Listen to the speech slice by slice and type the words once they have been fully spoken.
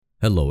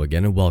Hello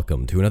again and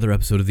welcome to another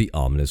episode of the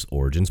Ominous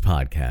Origins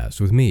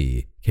Podcast with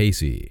me,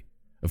 Casey.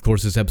 Of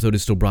course, this episode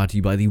is still brought to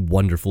you by the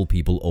wonderful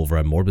people over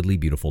at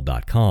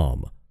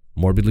morbidlybeautiful.com.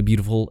 Morbidly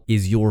Beautiful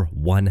is your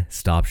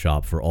one-stop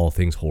shop for all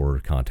things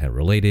horror content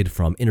related,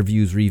 from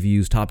interviews,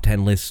 reviews, top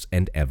 10 lists,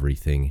 and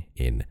everything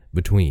in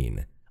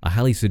between. I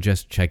highly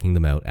suggest checking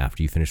them out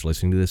after you finish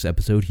listening to this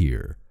episode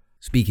here.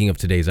 Speaking of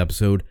today's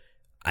episode,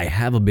 I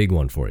have a big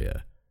one for you.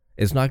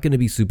 It's not going to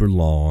be super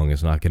long,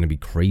 it's not going to be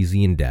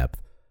crazy in depth,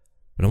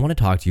 but I want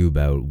to talk to you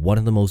about one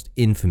of the most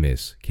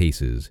infamous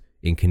cases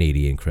in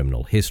Canadian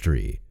criminal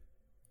history.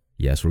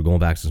 Yes, we're going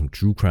back to some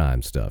true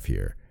crime stuff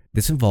here.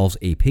 This involves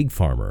a pig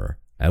farmer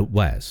out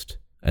west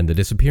and the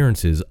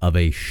disappearances of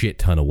a shit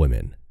ton of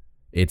women.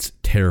 It's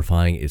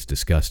terrifying, it's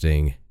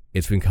disgusting.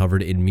 It's been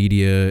covered in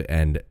media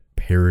and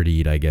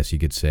parodied, I guess you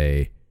could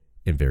say,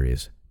 in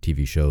various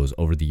TV shows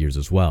over the years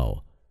as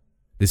well.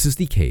 This is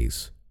the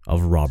case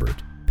of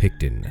Robert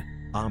Pickton.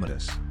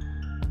 Ominous.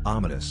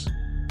 Ominous.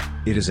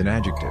 It is an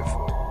adjective.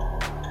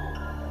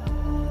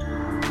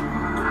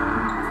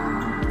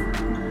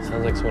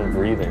 Sounds like someone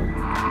breathing.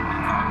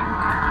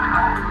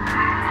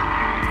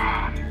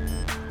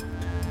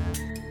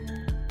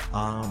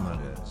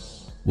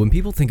 Ominous. When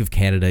people think of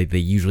Canada, they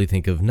usually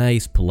think of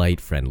nice,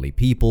 polite, friendly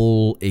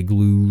people,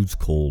 igloos,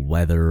 cold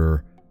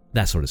weather,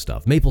 that sort of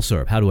stuff. Maple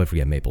syrup. How do I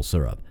forget maple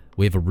syrup?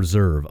 We have a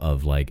reserve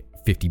of like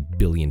 50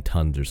 billion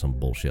tons or some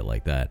bullshit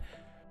like that.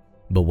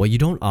 But what you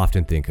don't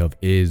often think of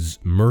is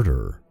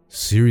murder.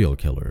 Serial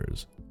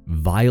killers,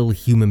 vile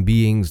human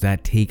beings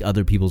that take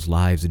other people's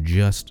lives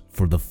just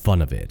for the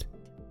fun of it.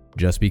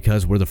 Just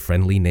because we're the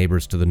friendly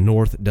neighbors to the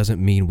north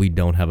doesn't mean we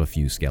don't have a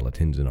few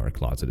skeletons in our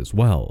closet as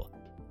well.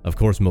 Of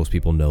course, most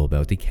people know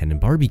about the Ken and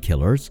Barbie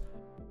killers,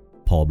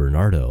 Paul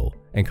Bernardo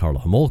and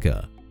Karla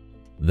Homolka.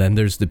 Then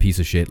there's the piece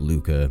of shit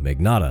Luka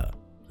Magnotta,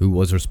 who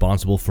was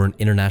responsible for an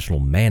international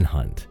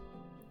manhunt.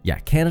 Yeah,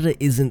 Canada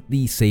isn't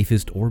the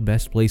safest or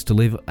best place to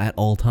live at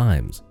all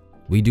times.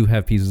 We do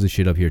have pieces of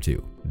shit up here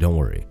too, don't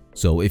worry.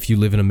 So if you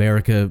live in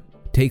America,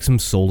 take some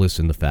solace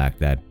in the fact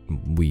that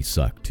we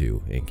suck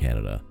too in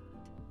Canada.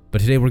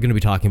 But today we're going to be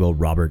talking about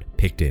Robert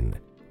Pickton,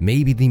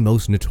 maybe the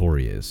most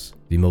notorious,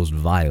 the most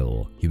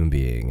vile human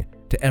being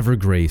to ever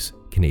grace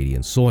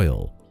Canadian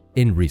soil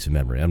in recent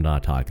memory. I'm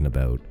not talking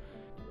about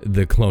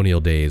the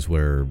colonial days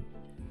where,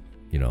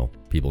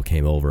 people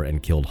came over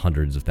and killed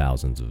hundreds of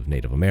thousands of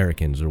Native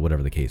Americans or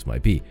whatever the case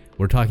might be.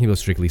 We're talking about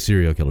strictly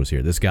serial killers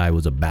here. This guy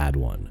was a bad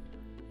one.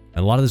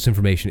 And a lot of this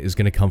information is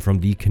going to come from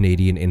the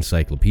Canadian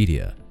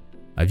Encyclopedia.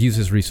 I've used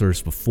this resource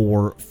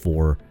before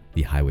for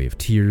the Highway of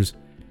Tears,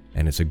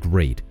 and it's a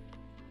great,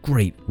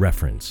 great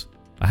reference.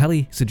 I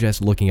highly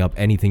suggest looking up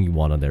anything you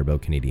want on there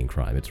about Canadian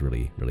crime. It's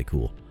really, really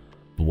cool.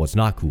 But what's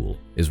not cool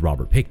is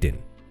Robert Pickton.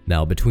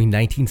 Now, between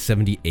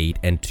 1978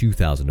 and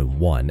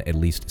 2001, at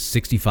least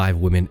 65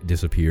 women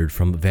disappeared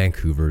from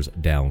Vancouver's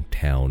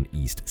downtown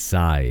east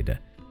side.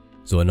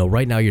 So I know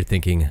right now you're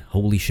thinking,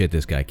 holy shit,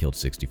 this guy killed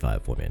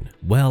 65 women.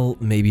 Well,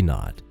 maybe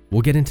not.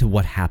 We'll get into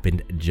what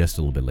happened just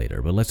a little bit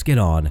later, but let's get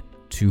on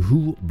to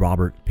who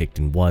Robert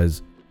Pickton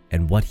was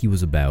and what he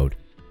was about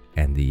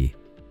and the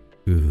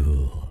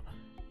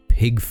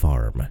pig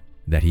farm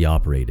that he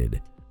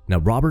operated. Now,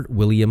 Robert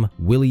William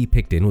Willie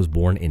Pickton was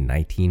born in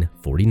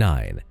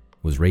 1949,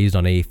 was raised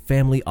on a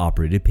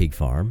family-operated pig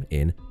farm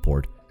in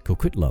Port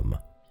Coquitlam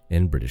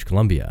in British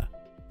Columbia.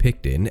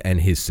 Pickton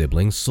and his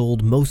siblings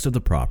sold most of the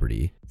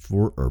property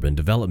for urban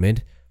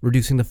development,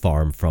 reducing the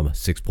farm from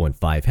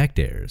 6.5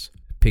 hectares.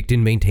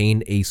 Pickton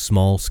maintained a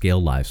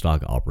small-scale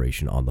livestock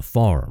operation on the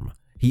farm.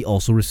 He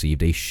also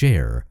received a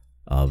share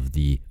of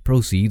the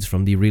proceeds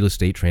from the real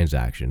estate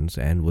transactions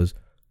and was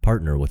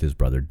partner with his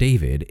brother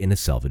David in a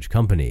salvage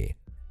company.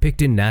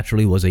 Pickton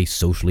naturally was a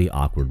socially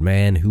awkward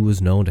man who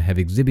was known to have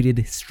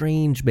exhibited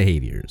strange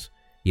behaviors.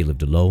 He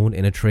lived alone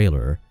in a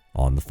trailer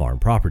on the farm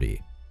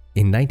property.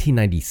 In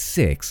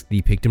 1996,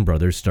 the Pickton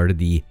brothers started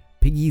the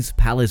Piggy's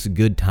Palace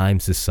Good Time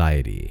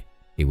Society.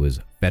 It was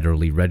a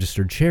federally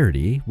registered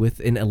charity with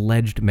an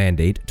alleged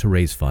mandate to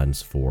raise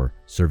funds for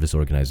service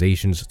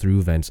organizations through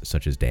events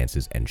such as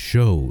dances and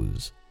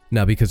shows.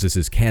 Now, because this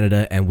is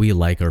Canada and we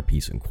like our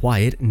peace and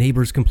quiet,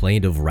 neighbors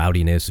complained of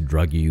rowdiness,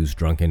 drug use,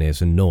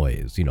 drunkenness, and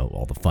noise,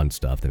 all the fun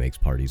stuff that makes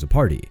parties a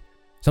party.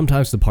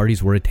 Sometimes the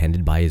parties were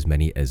attended by as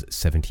many as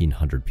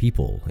 1,700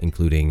 people,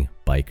 including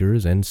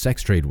bikers and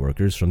sex trade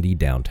workers from the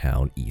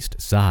downtown east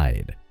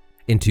side.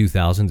 In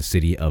 2000, the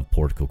city of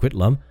Port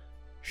Coquitlam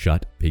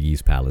shut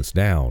Piggy's Palace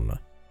down.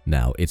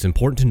 Now, it's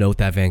important to note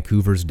that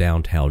Vancouver's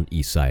downtown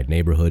east side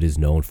neighborhood is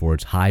known for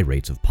its high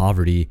rates of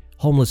poverty,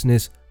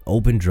 homelessness,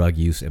 open drug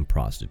use, and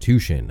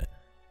prostitution.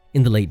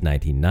 In the late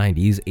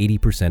 1990s,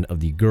 80%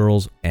 of the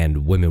girls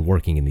and women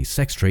working in the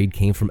sex trade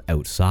came from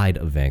outside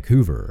of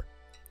Vancouver.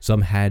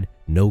 Some had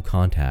no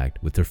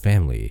contact with their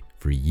family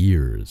for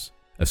years.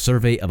 A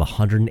survey of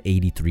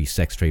 183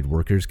 sex trade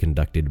workers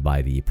conducted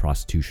by the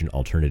Prostitution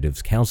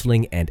Alternatives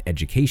Counseling and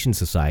Education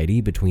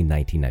Society between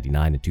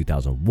 1999 and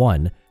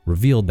 2001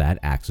 revealed that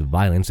acts of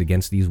violence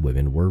against these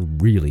women were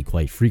really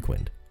quite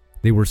frequent.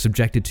 They were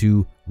subjected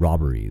to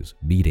robberies,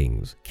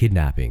 beatings,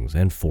 kidnappings,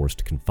 and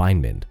forced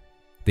confinement.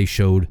 They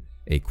showed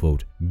a,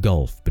 quote,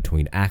 gulf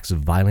between acts of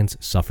violence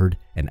suffered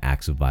and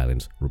acts of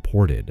violence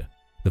reported.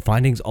 The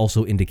findings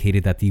also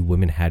indicated that the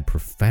women had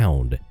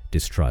profound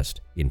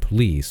distrust in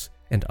police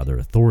and other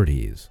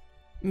authorities.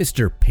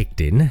 Mr.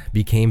 Pickton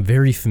became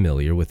very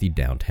familiar with the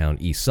downtown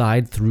east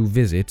side through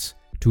visits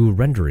to a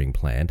rendering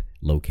plant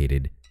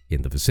located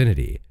in the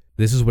vicinity.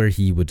 This is where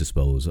he would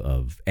dispose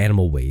of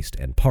animal waste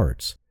and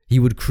parts. He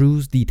would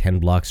cruise the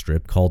 10-block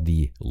strip called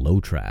the Low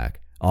Track,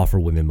 offer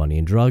women money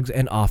and drugs,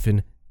 and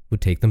often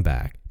would take them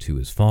back to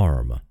his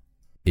farm.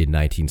 In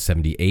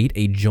 1978,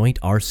 a joint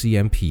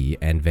RCMP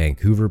and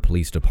Vancouver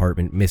Police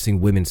Department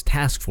Missing Women's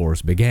Task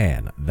Force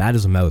began. That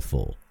is a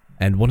mouthful.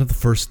 And one of the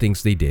first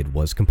things they did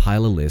was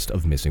compile a list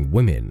of missing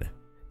women.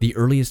 The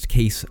earliest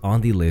case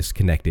on the list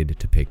connected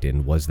to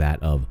Pickton was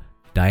that of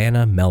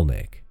Diana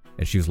Melnick,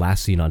 and she was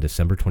last seen on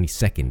December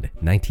 22nd,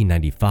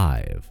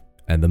 1995.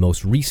 And the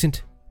most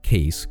recent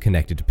case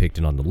connected to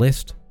Pickton on the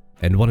list,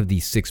 and one of the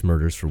 6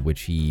 murders for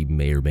which he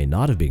may or may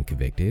not have been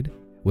convicted,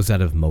 was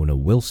that of Mona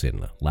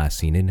Wilson, last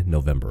seen in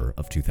November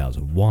of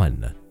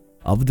 2001.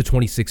 Of the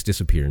 26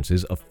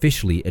 disappearances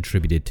officially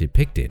attributed to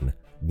Pickton,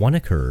 1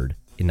 occurred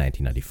in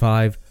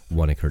 1995,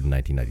 1 occurred in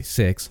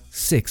 1996,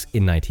 6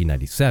 in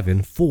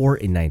 1997, 4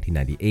 in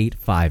 1998,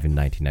 5 in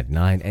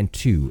 1999, and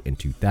 2 in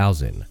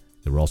 2000.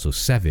 There were also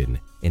 7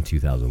 in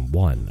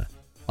 2001.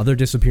 Other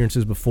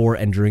disappearances before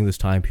and during this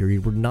time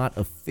period were not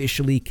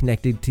officially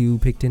connected to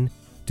Pickton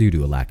due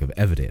to a lack of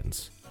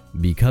evidence.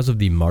 Because of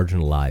the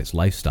marginalized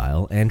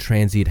lifestyle and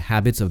transient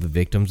habits of the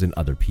victims and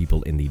other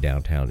people in the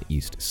downtown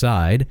east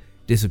side,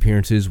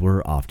 disappearances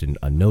were often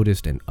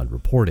unnoticed and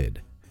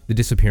unreported. The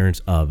disappearance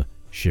of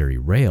Sherry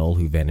Rail,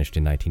 who vanished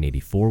in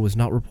 1984, was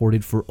not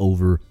reported for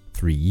over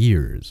 3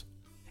 years.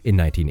 In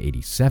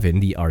 1987,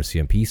 the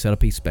RCMP set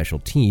up a special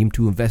team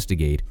to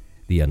investigate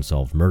the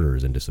unsolved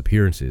murders and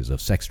disappearances of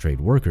sex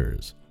trade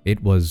workers.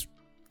 It was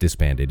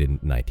disbanded in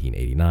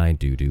 1989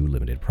 due to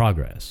limited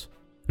progress.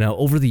 Now,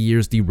 over the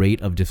years, the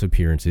rate of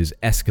disappearances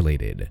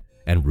escalated,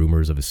 and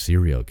rumors of a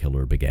serial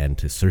killer began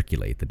to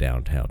circulate the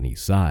downtown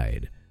east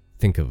side.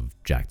 Think of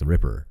Jack the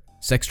Ripper.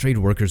 Sex trade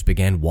workers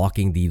began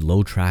walking the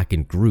Low Track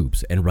in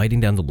groups and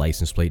writing down the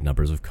license plate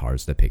numbers of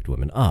cars that picked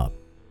women up,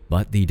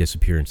 but the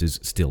disappearances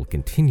still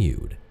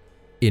continued.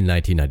 In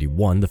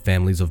 1991, the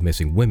families of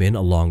missing women,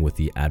 along with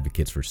the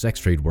advocates for sex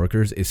trade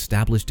workers,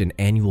 established an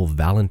annual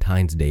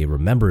Valentine's Day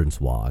Remembrance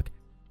Walk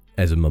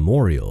as a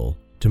memorial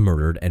to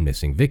murdered and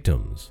missing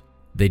victims.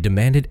 They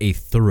demanded a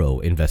thorough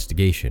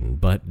investigation,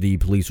 but the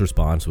police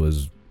response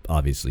was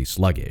obviously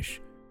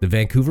sluggish. The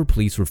Vancouver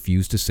police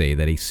refused to say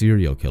that a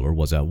serial killer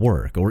was at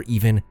work or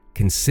even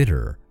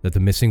consider that the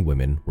missing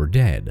women were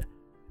dead.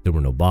 There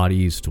were no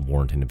bodies to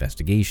warrant an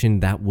investigation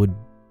that would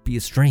be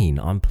a strain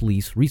on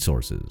police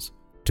resources.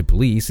 To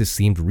police, it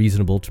seemed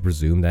reasonable to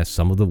presume that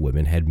some of the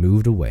women had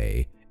moved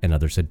away and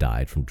others had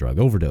died from drug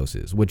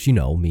overdoses, which,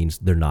 means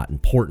they're not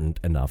important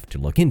enough to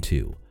look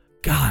into.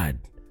 God,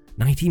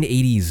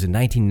 1980s and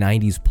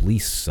 1990s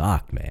police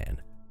sucked,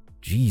 man.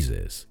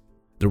 Jesus.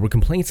 There were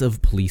complaints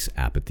of police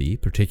apathy,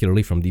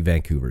 particularly from the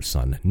Vancouver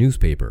Sun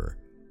newspaper.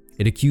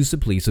 It accused the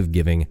police of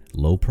giving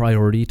low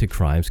priority to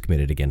crimes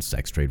committed against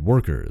sex trade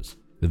workers.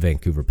 The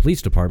Vancouver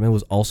Police Department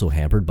was also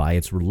hampered by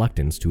its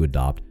reluctance to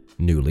adopt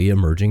newly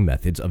emerging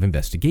methods of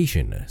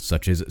investigation,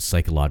 such as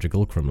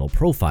psychological criminal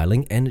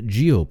profiling and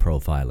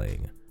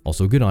geoprofiling.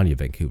 Also, good on you,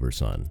 Vancouver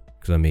Sun.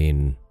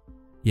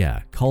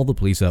 Because, call the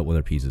police out when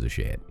they're pieces of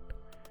shit.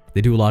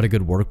 They do a lot of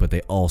good work, but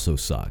they also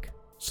suck.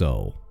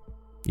 So,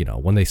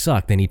 when they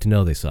suck, they need to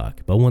know they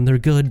suck. But when they're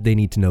good, they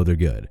need to know they're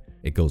good.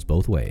 It goes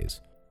both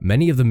ways.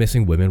 Many of the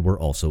missing women were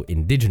also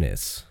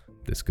Indigenous.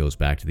 This goes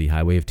back to the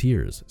Highway of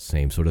Tears.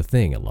 Same sort of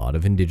thing. A lot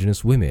of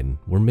Indigenous women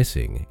were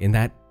missing in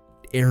that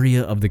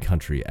area of the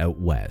country out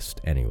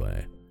west,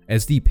 anyway.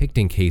 As the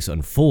Pickton case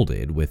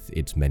unfolded with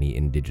its many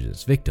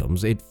Indigenous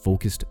victims, it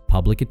focused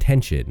public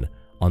attention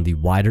on the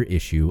wider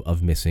issue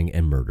of missing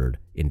and murdered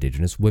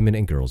Indigenous women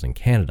and girls in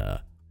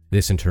Canada.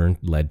 This in turn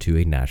led to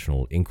a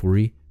national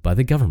inquiry by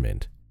the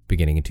government,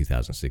 beginning in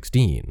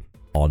 2016.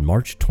 On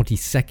March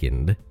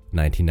 22nd,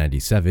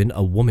 1997,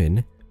 a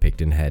woman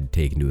Pickton had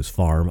taken to his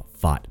farm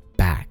fought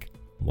back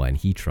when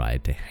he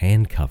tried to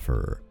handcuff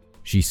her.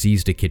 She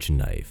seized a kitchen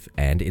knife,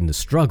 and in the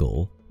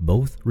struggle,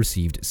 both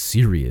received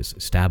serious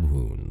stab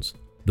wounds.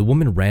 The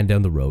woman ran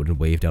down the road and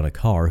waved down a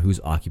car whose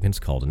occupants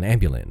called an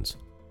ambulance.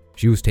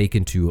 She was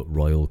taken to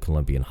Royal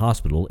Columbian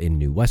Hospital in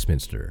New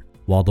Westminster.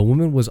 While the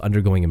woman was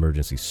undergoing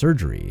emergency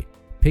surgery,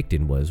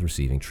 Pickton was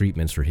receiving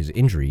treatments for his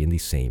injury in the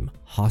same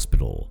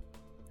hospital.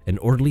 An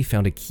orderly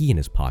found a key in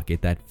his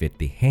pocket that fit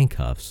the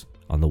handcuffs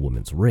on the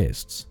woman's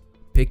wrists.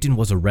 Pickton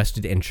was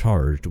arrested and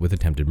charged with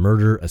attempted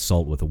murder,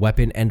 assault with a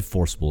weapon, and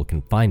forcible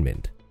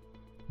confinement.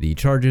 The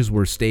charges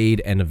were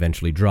stayed and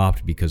eventually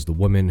dropped because the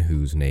woman,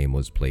 whose name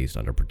was placed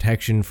under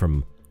protection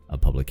from a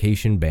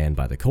publication banned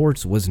by the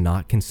courts, was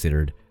not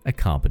considered a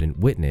competent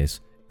witness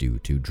due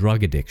to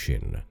drug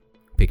addiction.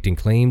 Pickton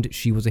claimed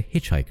she was a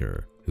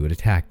hitchhiker who had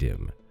attacked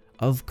him.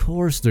 Of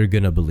course they're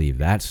gonna believe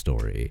that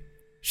story.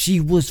 She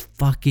was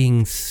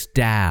fucking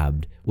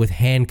stabbed with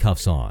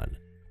handcuffs on.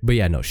 But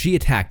yeah, no, she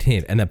attacked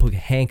him and then put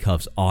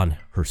handcuffs on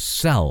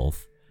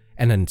herself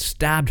and then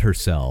stabbed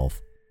herself.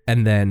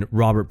 And then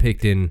Robert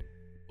Pickton,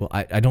 well,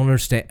 I don't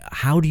understand.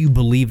 How do you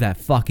believe that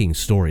fucking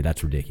story?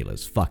 That's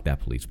ridiculous. Fuck that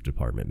police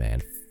department,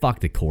 man. Fuck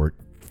the court.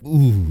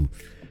 Ooh.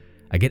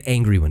 I get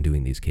angry when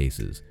doing these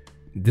cases.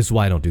 This is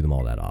why I don't do them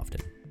all that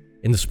often.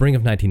 In the spring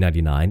of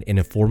 1999, an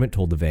informant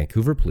told the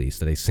Vancouver police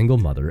that a single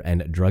mother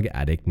and drug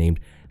addict named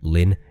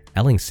Lynn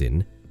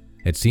Ellingson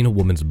had seen a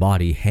woman's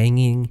body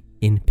hanging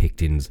in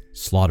Pickton's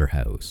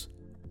slaughterhouse.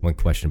 When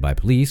questioned by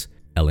police,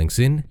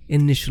 Ellingson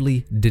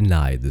initially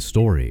denied the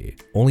story.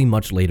 Only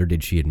much later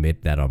did she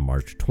admit that on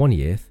March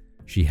 20th,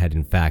 she had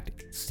in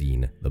fact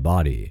seen the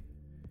body.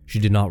 She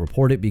did not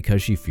report it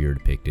because she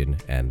feared Pickton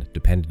and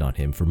depended on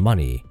him for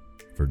money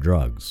for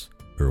drugs.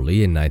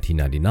 Early in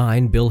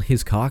 1999, Bill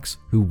Hiscox,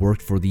 who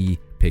worked for the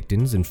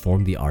Picktons,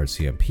 informed the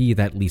RCMP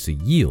that Lisa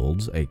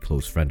Yields, a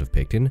close friend of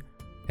Pickton,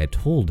 had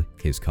told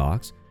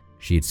Hiscox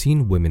she had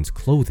seen women's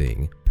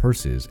clothing,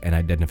 purses, and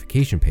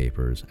identification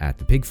papers at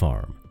the pig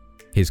farm.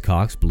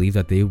 Hiscox believed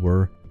that they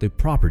were the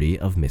property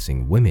of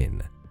missing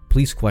women.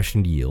 Police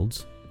questioned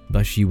Yields,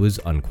 but she was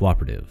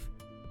uncooperative.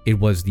 It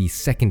was the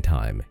second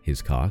time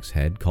Hiscox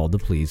had called the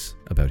police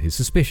about his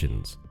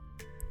suspicions,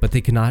 but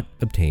they could not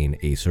obtain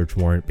a search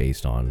warrant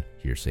based on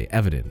hearsay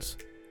evidence.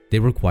 They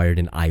required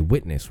an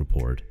eyewitness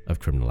report of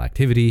criminal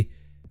activity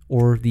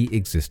or the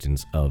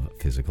existence of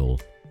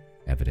physical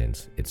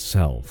evidence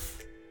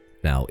itself.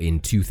 Now, in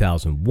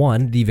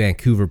 2001, the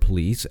Vancouver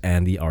police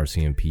and the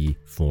RCMP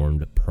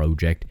formed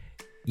Project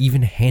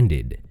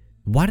Even-Handed.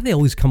 Why do they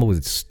always come up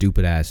with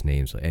stupid-ass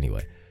names?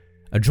 Anyway,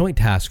 a joint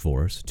task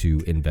force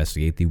to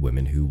investigate the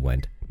women who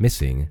went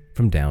missing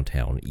from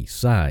downtown East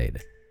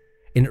Side.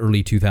 In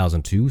early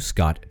 2002,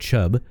 Scott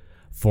Chubb,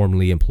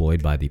 formerly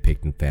employed by the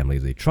Pickton family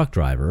as a truck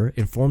driver,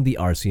 informed the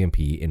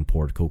RCMP in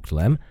Port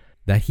Coquitlam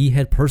that he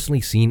had personally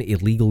seen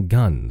illegal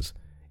guns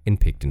in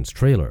Pickton's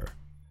trailer.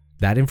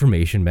 That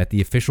information met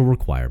the official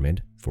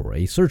requirement for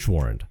a search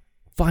warrant.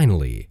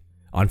 Finally,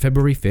 on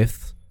February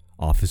 5th,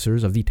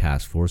 officers of the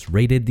task force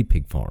raided the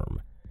pig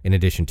farm. In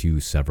addition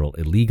to several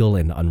illegal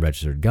and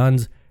unregistered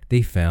guns,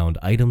 they found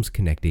items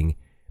connecting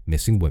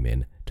missing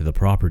women to the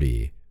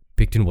property.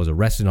 Pickton was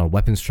arrested on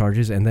weapons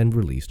charges and then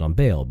released on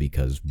bail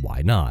because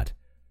why not?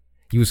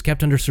 He was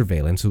kept under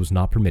surveillance and was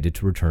not permitted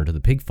to return to the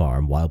pig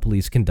farm while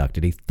police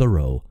conducted a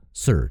thorough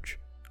search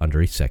under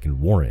a second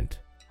warrant.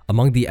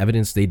 Among the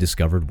evidence they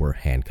discovered were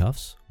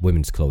handcuffs,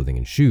 women's clothing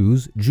and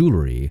shoes,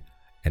 jewelry,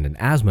 and an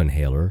asthma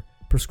inhaler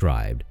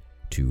prescribed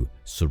to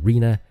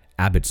Serena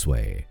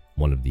Abotsway,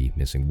 one of the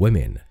missing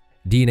women.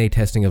 DNA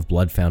testing of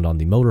blood found on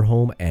the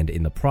motorhome and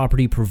in the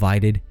property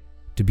provided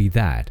to be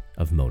that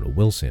of Mona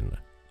Wilson.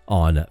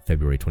 On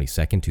February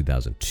 22,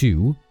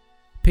 2002,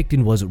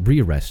 Pickton was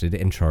rearrested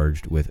and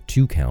charged with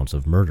 2 counts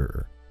of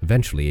murder.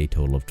 Eventually, a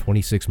total of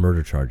 26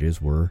 murder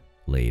charges were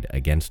laid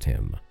against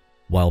him.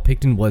 While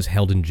Pickton was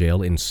held in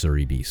jail in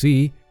Surrey,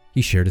 BC,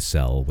 he shared a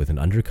cell with an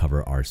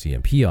undercover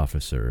RCMP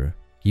officer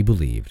he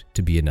believed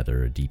to be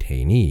another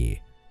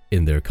detainee.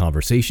 In their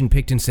conversation,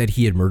 Pickton said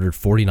he had murdered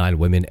 49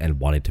 women and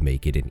wanted to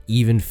make it an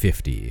even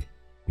 50.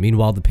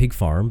 Meanwhile, the pig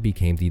farm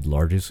became the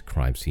largest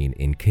crime scene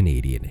in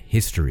Canadian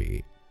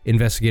history.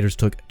 Investigators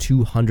took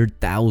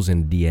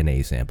 200,000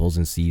 DNA samples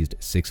and seized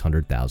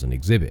 600,000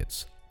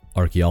 exhibits.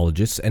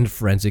 Archaeologists and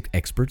forensic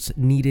experts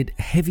needed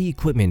heavy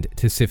equipment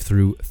to sift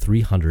through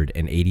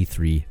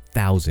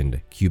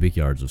 383,000 cubic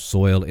yards of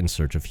soil in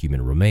search of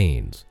human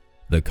remains.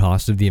 The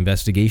cost of the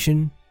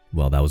investigation?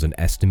 Well, that was an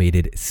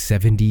estimated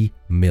 $70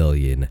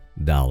 million.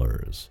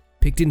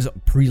 Pickton's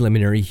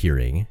preliminary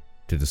hearing,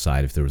 to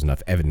decide if there was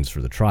enough evidence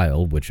for the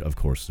trial, which of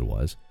course there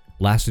was,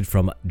 lasted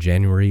from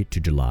January to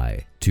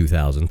July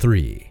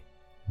 2003.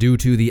 Due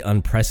to the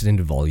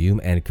unprecedented volume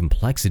and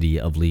complexity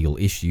of legal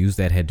issues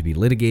that had to be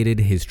litigated,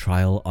 his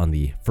trial on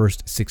the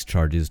first 6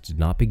 charges did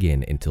not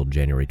begin until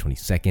January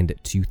 22,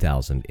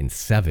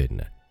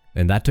 2007,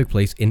 and that took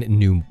place in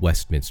New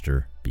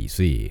Westminster,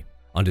 BC.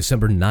 On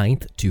December 9,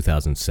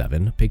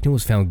 2007, Pickton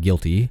was found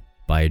guilty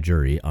by a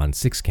jury on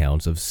 6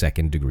 counts of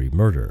second-degree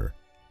murder.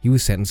 He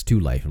was sentenced to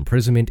life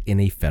imprisonment in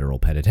a federal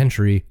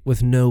penitentiary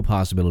with no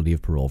possibility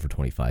of parole for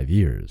 25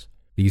 years.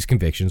 These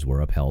convictions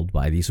were upheld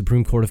by the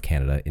Supreme Court of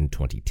Canada in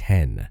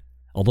 2010.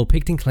 Although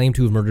Pickton claimed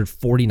to have murdered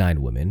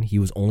 49 women, he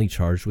was only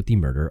charged with the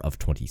murder of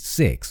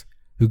 26,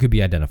 who could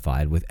be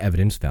identified with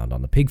evidence found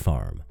on the pig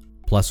farm,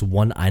 plus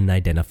one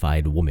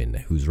unidentified woman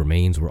whose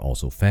remains were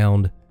also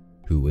found,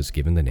 who was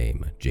given the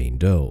name Jane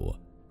Doe.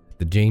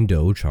 The Jane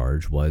Doe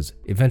charge was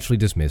eventually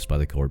dismissed by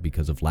the court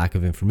because of lack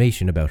of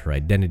information about her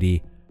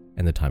identity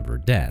and the time of her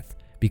death,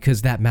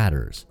 because that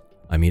matters.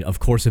 I mean, of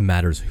course it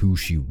matters who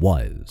she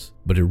was,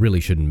 but it really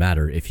shouldn't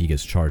matter if he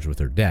gets charged with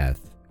her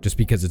death. Just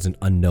because it's an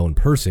unknown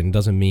person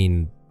doesn't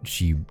mean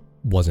she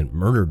wasn't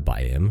murdered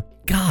by him.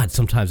 God,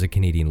 sometimes the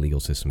Canadian legal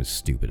system is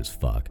stupid as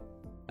fuck.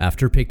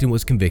 After Pickton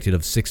was convicted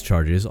of 6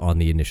 charges on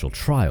the initial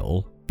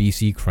trial,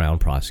 BC Crown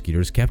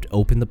prosecutors kept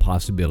open the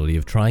possibility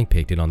of trying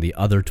Pickton on the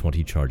other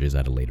 20 charges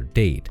at a later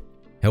date.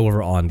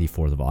 However, on the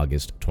 4th of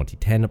August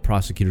 2010,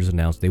 prosecutors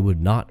announced they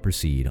would not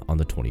proceed on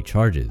the 20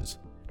 charges.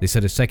 They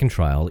said a second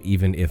trial,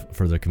 even if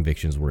further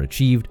convictions were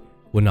achieved,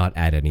 would not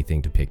add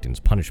anything to Pickton's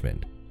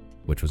punishment,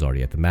 which was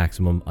already at the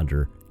maximum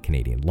under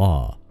Canadian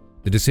law.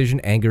 The decision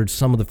angered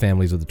some of the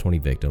families of the 20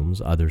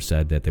 victims. Others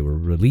said that they were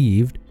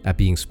relieved at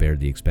being spared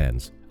the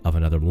expense of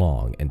another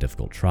long and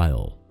difficult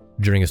trial.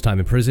 During his time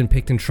in prison,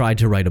 Pickton tried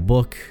to write a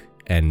book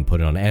and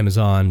put it on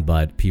Amazon,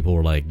 but people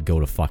were like, go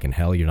to fucking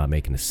hell, you're not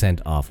making a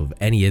cent off of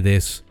any of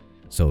this.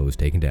 So it was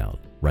taken down.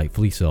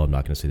 Rightfully so. I'm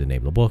not going to say the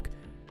name of the book.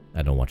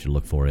 I don't want you to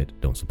look for it.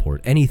 Don't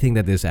support anything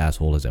that this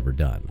asshole has ever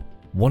done.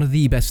 One of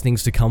the best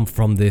things to come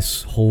from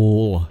this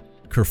whole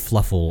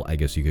kerfluffle, I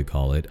guess you could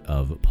call it,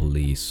 of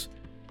police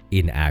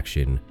in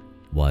action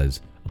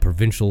was a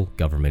provincial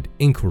government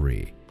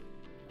inquiry,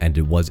 and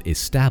it was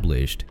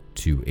established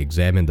to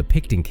examine the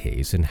Pickton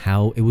case and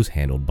how it was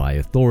handled by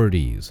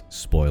authorities.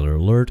 Spoiler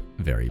alert,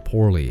 very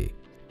poorly.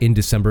 In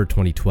December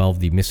 2012,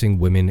 the Missing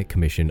Women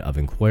Commission of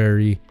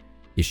Inquiry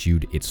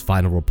issued its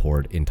final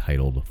report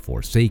entitled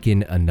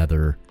Forsaken,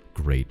 another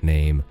great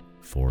name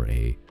for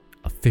a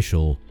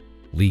official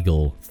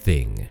legal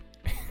thing.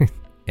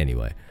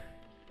 Anyway,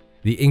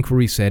 the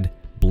inquiry said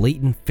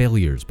blatant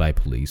failures by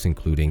police,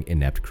 including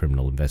inept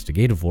criminal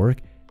investigative work,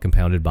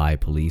 compounded by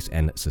police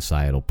and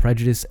societal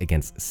prejudice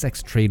against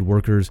sex trade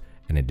workers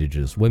and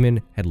Indigenous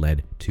women, had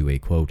led to a,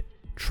 quote,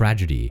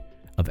 tragedy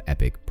of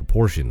epic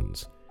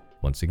proportions.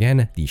 Once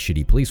again, the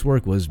shitty police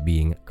work was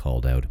being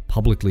called out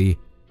publicly.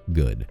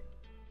 Good.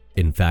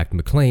 In fact,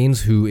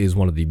 Maclean's, who is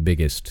one of the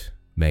biggest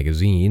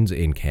magazines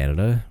in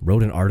Canada,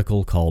 wrote an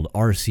article called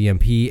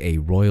RCMP, a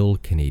Royal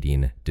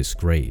Canadian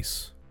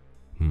Disgrace.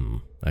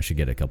 I should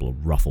get a couple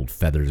of ruffled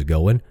feathers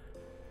going.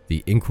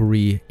 The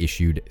inquiry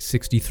issued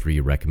 63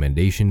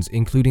 recommendations,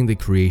 including the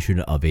creation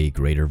of a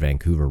Greater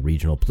Vancouver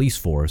Regional Police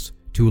Force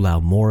to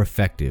allow more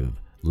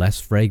effective, less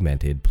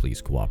fragmented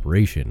police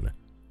cooperation.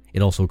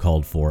 It also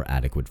called for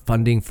adequate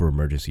funding for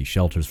emergency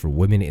shelters for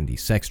women in the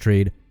sex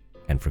trade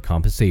and for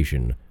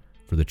compensation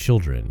for the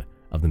children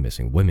of the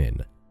missing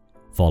women.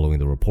 Following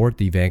the report,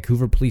 the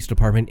Vancouver Police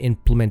Department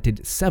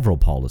implemented several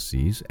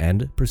policies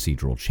and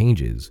procedural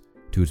changes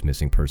to its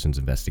missing persons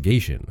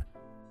investigation.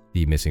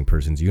 The missing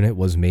persons unit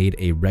was made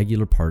a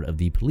regular part of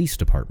the police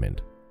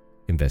department.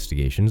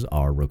 Investigations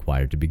are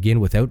required to begin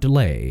without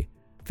delay.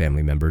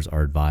 Family members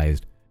are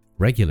advised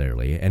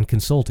regularly and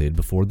consulted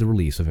before the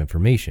release of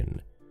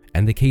information,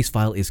 and the case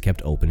file is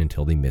kept open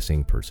until the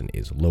missing person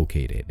is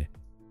located.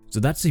 So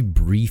that's a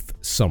brief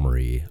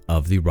summary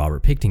of the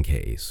Robert Pickton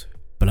case,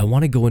 but I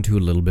want to go into a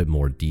little bit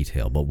more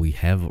detail, but we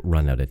have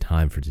run out of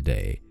time for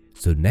today.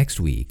 So next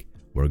week,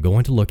 we're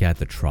going to look at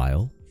the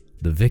trial,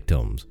 the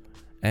victims,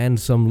 and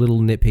some little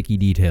nitpicky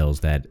details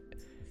that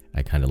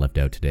I kind of left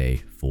out today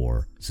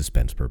for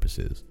suspense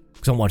purposes,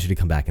 because I want you to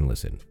come back and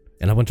listen.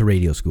 And I went to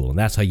radio school, and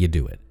that's how you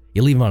do it.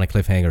 You leave them on a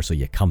cliffhanger so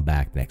you come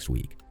back next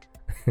week.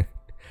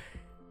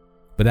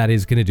 But that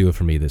is going to do it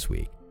for me this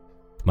week.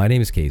 My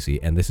name is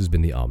Casey, and this has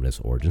been the Ominous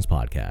Origins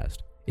Podcast.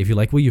 If you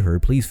like what you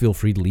heard, please feel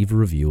free to leave a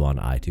review on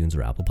iTunes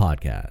or Apple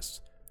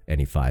Podcasts.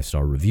 Any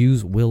 5-star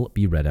reviews will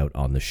be read out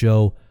on the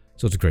show,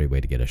 so it's a great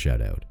way to get a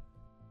shout out.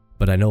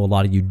 But I know a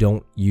lot of you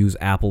don't use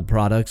Apple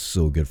products,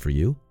 so good for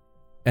you.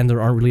 And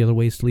there aren't really other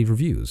ways to leave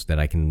reviews that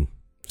I can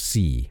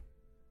see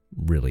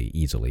really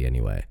easily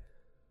anyway.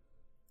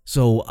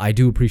 So I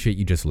do appreciate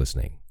you just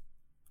listening.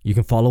 You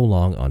can follow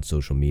along on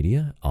social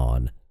media,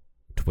 on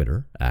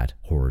Twitter at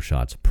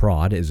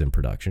HorrorShotsProd is in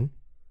production,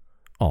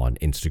 on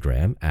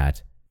Instagram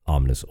at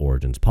Ominous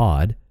Origins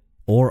Pod,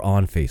 or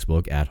on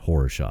Facebook at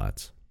Horror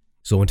Shots.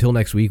 So until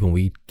next week, when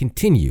we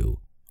continue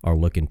our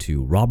look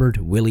into Robert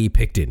Willie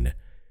Pickton,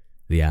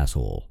 the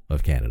asshole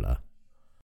of Canada.